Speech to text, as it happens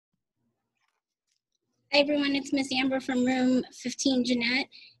Hi everyone, it's Miss Amber from room 15, Jeanette,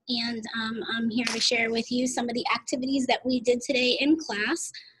 and I'm here to share with you some of the activities that we did today in class.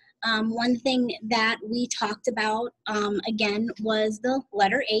 One thing that we talked about, again, was the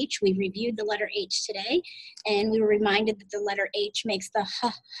letter H. We reviewed the letter H today, and we were reminded that the letter H makes the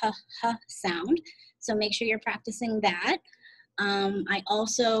h sound, so make sure you're practicing that. I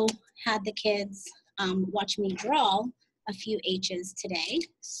also had the kids watch me draw a few H's today,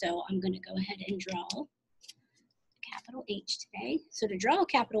 so I'm going to go ahead and draw capital H today. So to draw a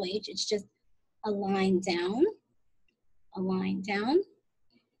capital H, it's just a line down, and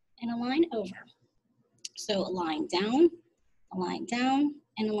a line over. So a line down,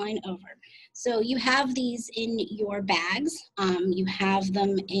 and a line over. So you have these in your bags. You have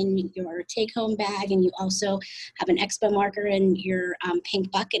them in your take-home bag, and you also have an expo marker in your pink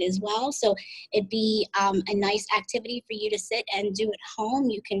bucket as well. So it'd be a nice activity for you to sit and do at home.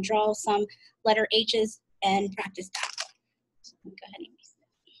 You can draw some letter H's and practice that. So go ahead and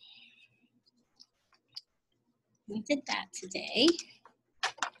we did that today.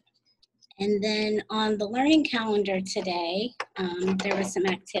 And then on the learning calendar today, there were some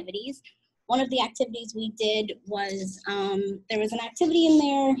activities. One of the activities we did was, there was an activity in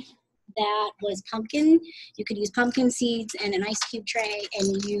there that was pumpkin. You could use pumpkin seeds and an ice cube tray,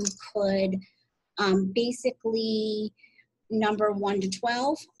 and you could basically number 1 to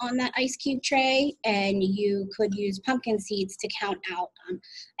 12 on that ice cube tray, and you could use pumpkin seeds to count out.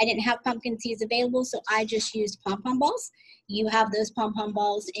 I didn't have pumpkin seeds available, so I just used pom-pom balls. You have those pom-pom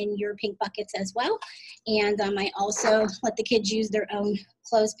balls in your pink buckets as well. And I also let the kids use their own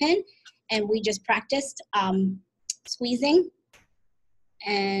clothespin, and we just practiced squeezing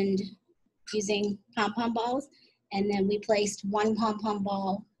and using pom-pom balls. And then we placed one pom-pom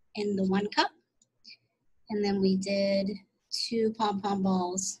ball in the one cup, and then we did 2 pom-pom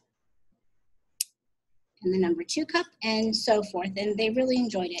balls in the number 2 cup, and so forth. And they really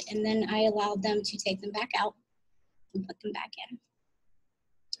enjoyed it. And then I allowed them to take them back out and put them back in.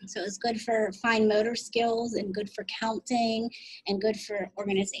 So it's good for fine motor skills, and good for counting, and good for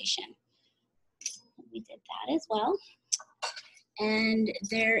organization. We did that as well. And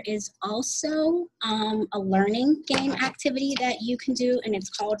there is also a learning game activity that you can do, and it's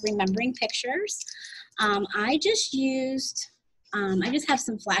called Remembering Pictures. I just have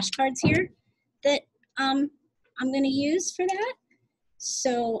some flashcards here that I'm going to use for that.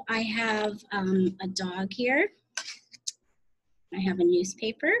 So I have a dog here. I have a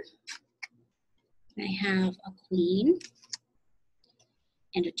newspaper. I have a queen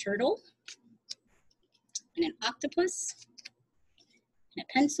and a turtle and an octopus and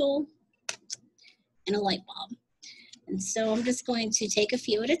a pencil and a light bulb. And so I'm just going to take a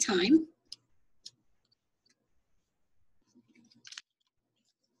few at a time.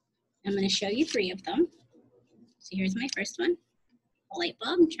 I'm going to show you 3 of them. So here's my first one, a light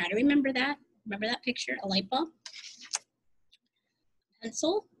bulb. Try to remember that. Remember that picture, a light bulb, a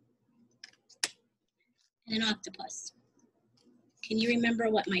pencil, and an octopus. Can you remember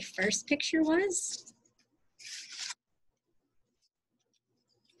what my first picture was?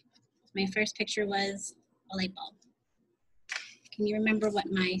 My first picture was a light bulb. Can you remember what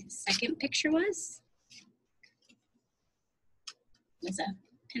my second picture was? It was a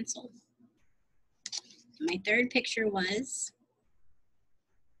pencil. My third picture was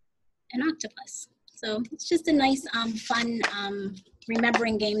an octopus. So it's just a nice, fun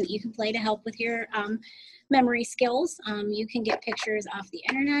remembering game that you can play to help with your memory skills. You can get pictures off the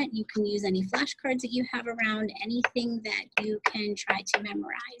internet. You can use any flashcards that you have around, anything that you can try to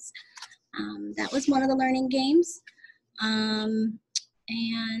memorize. That was one of the learning games. And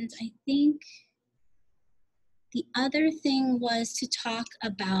I think the other thing was to talk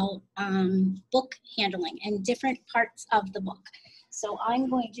about book handling and different parts of the book. So I'm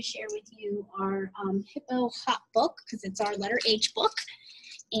going to share with you our Hippo Hop book, because it's our letter H book.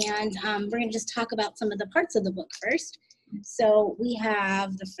 And we're going to just talk about some of the parts of the book first. So we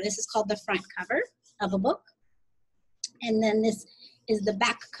have, this is called the front cover of a book. And then this is the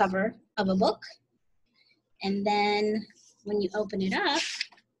back cover of a book. And then when you open it up,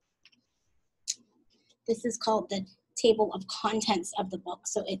 this is called the table of contents of the book.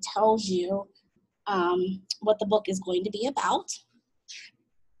 So it tells you what the book is going to be about.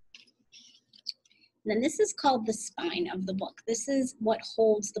 And then this is called the spine of the book. This is what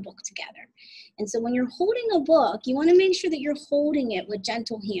holds the book together. And so when you're holding a book, you want to make sure that you're holding it with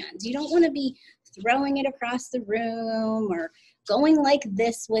gentle hands. You don't want to be throwing it across the room or going like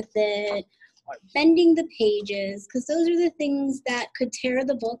this with it, or bending the pages, because those are the things that could tear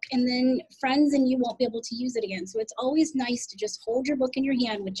the book, and then friends and you won't be able to use it again. So it's always nice to just hold your book in your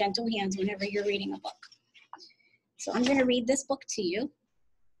hand with gentle hands whenever you're reading a book. So I'm going to read this book to you.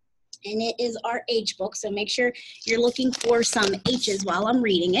 And it is our H book, so make sure you're looking for some H's while I'm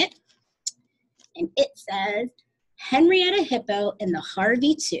reading it. And it says, Henrietta Hippo and the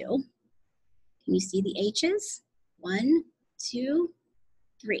Harvey Two. Can you see the H's? 1, 2,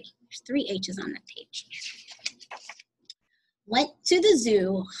 3. There's 3 H's on that page. Went to the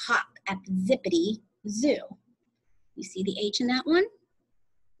zoo, hop at the Zippity Zoo. You see the H in that one?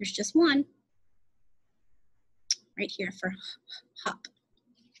 There's just one. Right here for hop.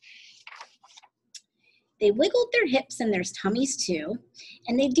 They wiggled their hips and their tummies too,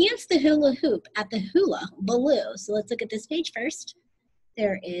 and they danced the hula hoop at the Hula Baloo. So let's look at this page first.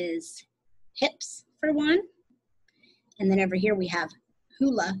 There is hips for one, and then over here we have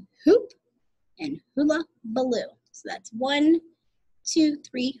hula hoop and hula baloo. So that's 1, 2,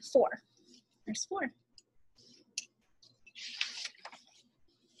 3, 4. There's 4.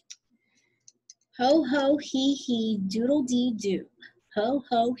 Ho, ho, he, he, doodle dee doo. Ho,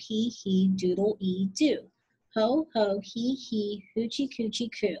 ho, he, he, doodle ee doo. Ho, ho, he, he, hoochie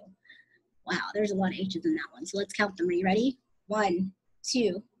coochie coo. Wow, there's a lot of H's in that one. So let's count them. Are you ready? 1,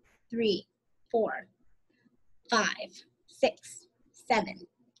 2, 3, 4, 5, 6, 7,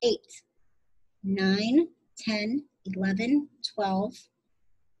 8, 9, 10, 11, 12,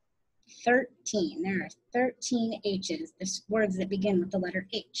 13. There are 13 H's, the words that begin with the letter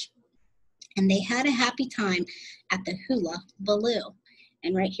H. And they had a happy time at the Hula Baloo.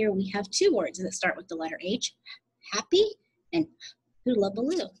 And right here we have 2 words that start with the letter H, happy and hula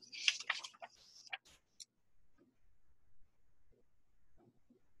baloo.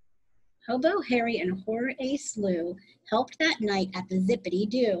 Hobo Harry and Horace Lou helped that night at the Zippity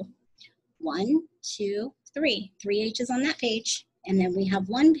Doo. 1, 2, 3. 3 H's on that page. And then we have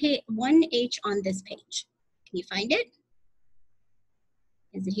one H on this page. Can you find it?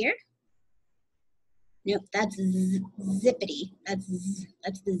 Is it here? Nope, that's zippity. That's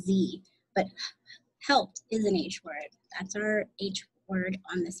the Z. But helped is an H word. That's our H word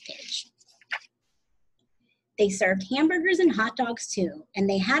on this page. They served hamburgers and hot dogs too, and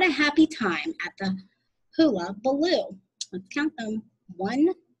they had a happy time at the Hula Baloo. Let's count them. 1,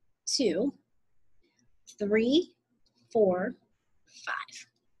 2, 3, 4, 5.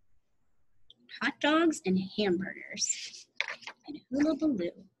 Hot dogs and hamburgers and Hula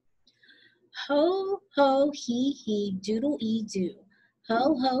Baloo. Ho, ho, he, he, doodle ee doo.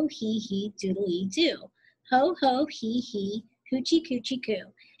 Ho, ho, he, he, doodle ee doo. Ho, ho, he, he, hoochie coochie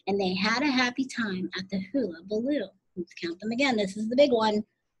coo. And they had a happy time at the Hula Baloo. Let's count them again. This is the big one.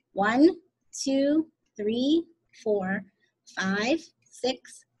 1, 2, 3, 4, 5,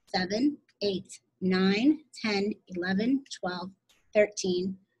 6, 7, 8, 9, 10, 11, 12,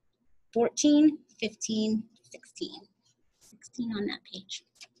 13, 14, 15, 16. 16 on that page.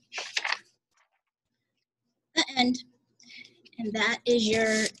 The end. And that is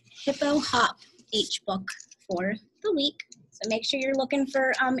your Hippo Hop H book for the week. So make sure you're looking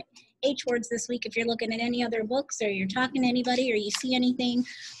for H words this week. If you're looking at any other books or you're talking to anybody or you see anything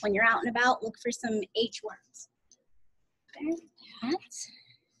when you're out and about, look for some H words. There's that.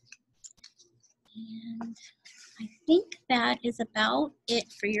 And I think that is about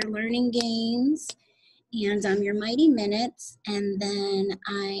it for your learning games and your Mighty Minutes. And then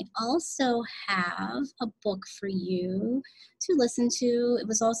I also have a book for you to listen to. It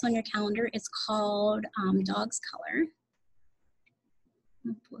was also on your calendar. It's called Dog's Color.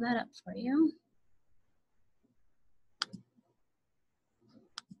 I'll pull that up for you.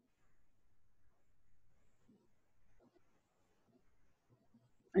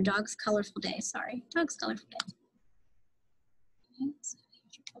 Or Dog's Colorful Day, sorry. Dog's Colorful Day. Okay, so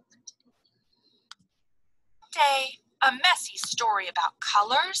here's your book for today. Day, a messy story about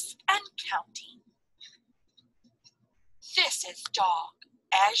colors and counting. This is Dog.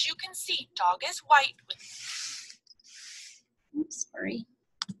 As you can see, Dog is white with Oops, sorry.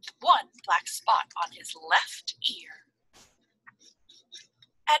 1 black spot on his left ear.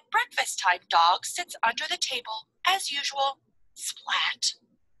 At breakfast time, Dog sits under the table, as usual. Splat!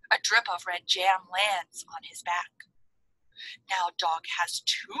 A drip of red jam lands on his back. Now Dog has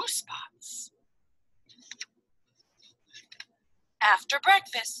 2 spots. After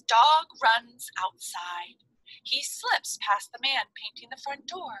breakfast, Dog runs outside. He slips past the man painting the front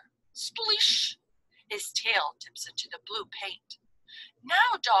door. Splish! His tail dips into the blue paint.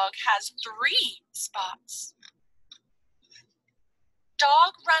 Now Dog has 3 spots.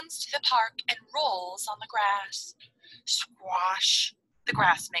 Dog runs to the park and rolls on the grass. Squash! The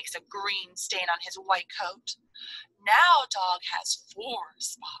grass makes a green stain on his white coat. Now Dog has 4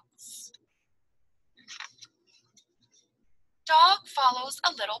 spots. Dog follows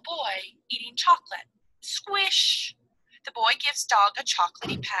a little boy eating chocolate. Squish! The boy gives Dog a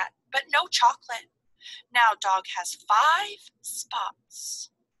chocolatey pat, but no chocolate. Now Dog has 5 spots.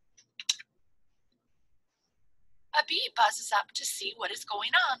 A bee buzzes up to see what is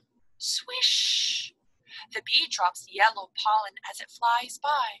going on. Swish! The bee drops yellow pollen as it flies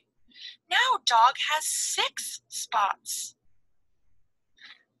by. Now Dog has 6 spots.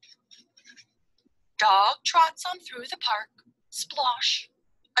 Dog trots on through the park. Splosh!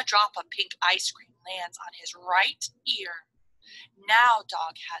 A drop of pink ice cream lands on his right ear. Now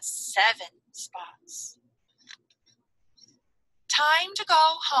Dog has 7 spots. Time to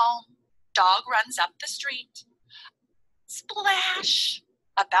go home. Dog runs up the street. Splash!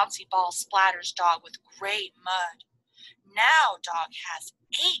 A bouncy ball splatters Dog with gray mud. Now Dog has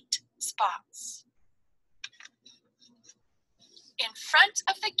 8 spots. In front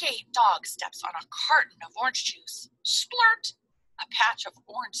of the gate, Dog steps on a carton of orange juice. Splurt! A patch of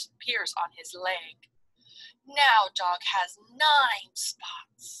orange appears on his leg. Now Dog has 9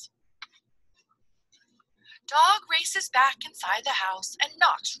 spots. Dog races back inside the house and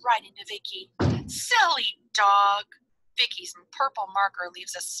knocks right into Vicky. Silly Dog! Vicky's purple marker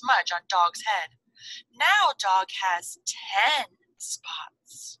leaves a smudge on Dog's head. Now Dog has 10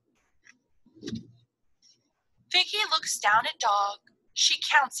 spots. Vicky looks down at Dog. She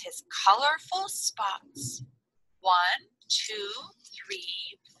counts his colorful spots. 1, 2,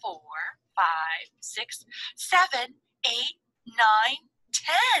 3, 4, 5, 6, 7, 8, 9,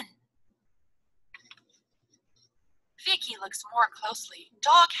 10. Vicky looks more closely.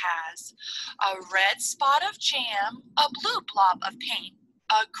 Dog has a red spot of jam, a blue blob of paint,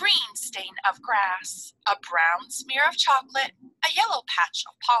 a green stain of grass, a brown smear of chocolate, a yellow patch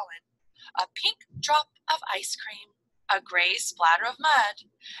of pollen, a pink drop of ice cream, a gray splatter of mud,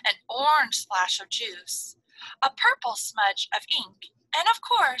 an orange splash of juice, a purple smudge of ink, and of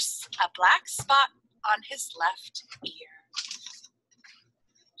course, a black spot on his left ear.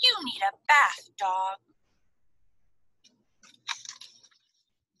 You need a bath, Dog.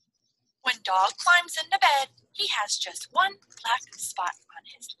 When Dog climbs into bed, he has just 1 black spot on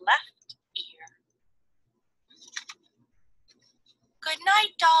his left ear. Good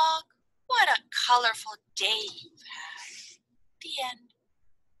night, Dog. What a colorful day you've had. The end.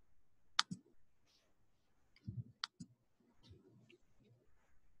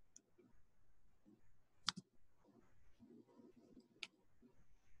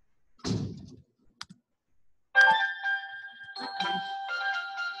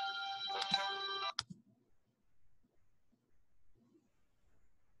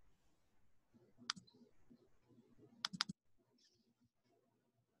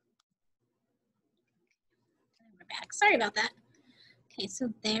 We're back. Sorry about that. Okay, so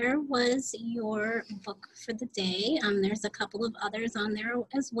there was your book for the day. There's a couple of others on there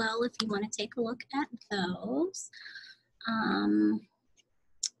as well if you want to take a look at those.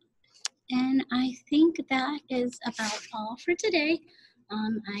 And I think that is about all for today.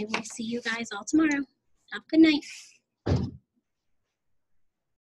 I will see you guys all tomorrow. Have a good night.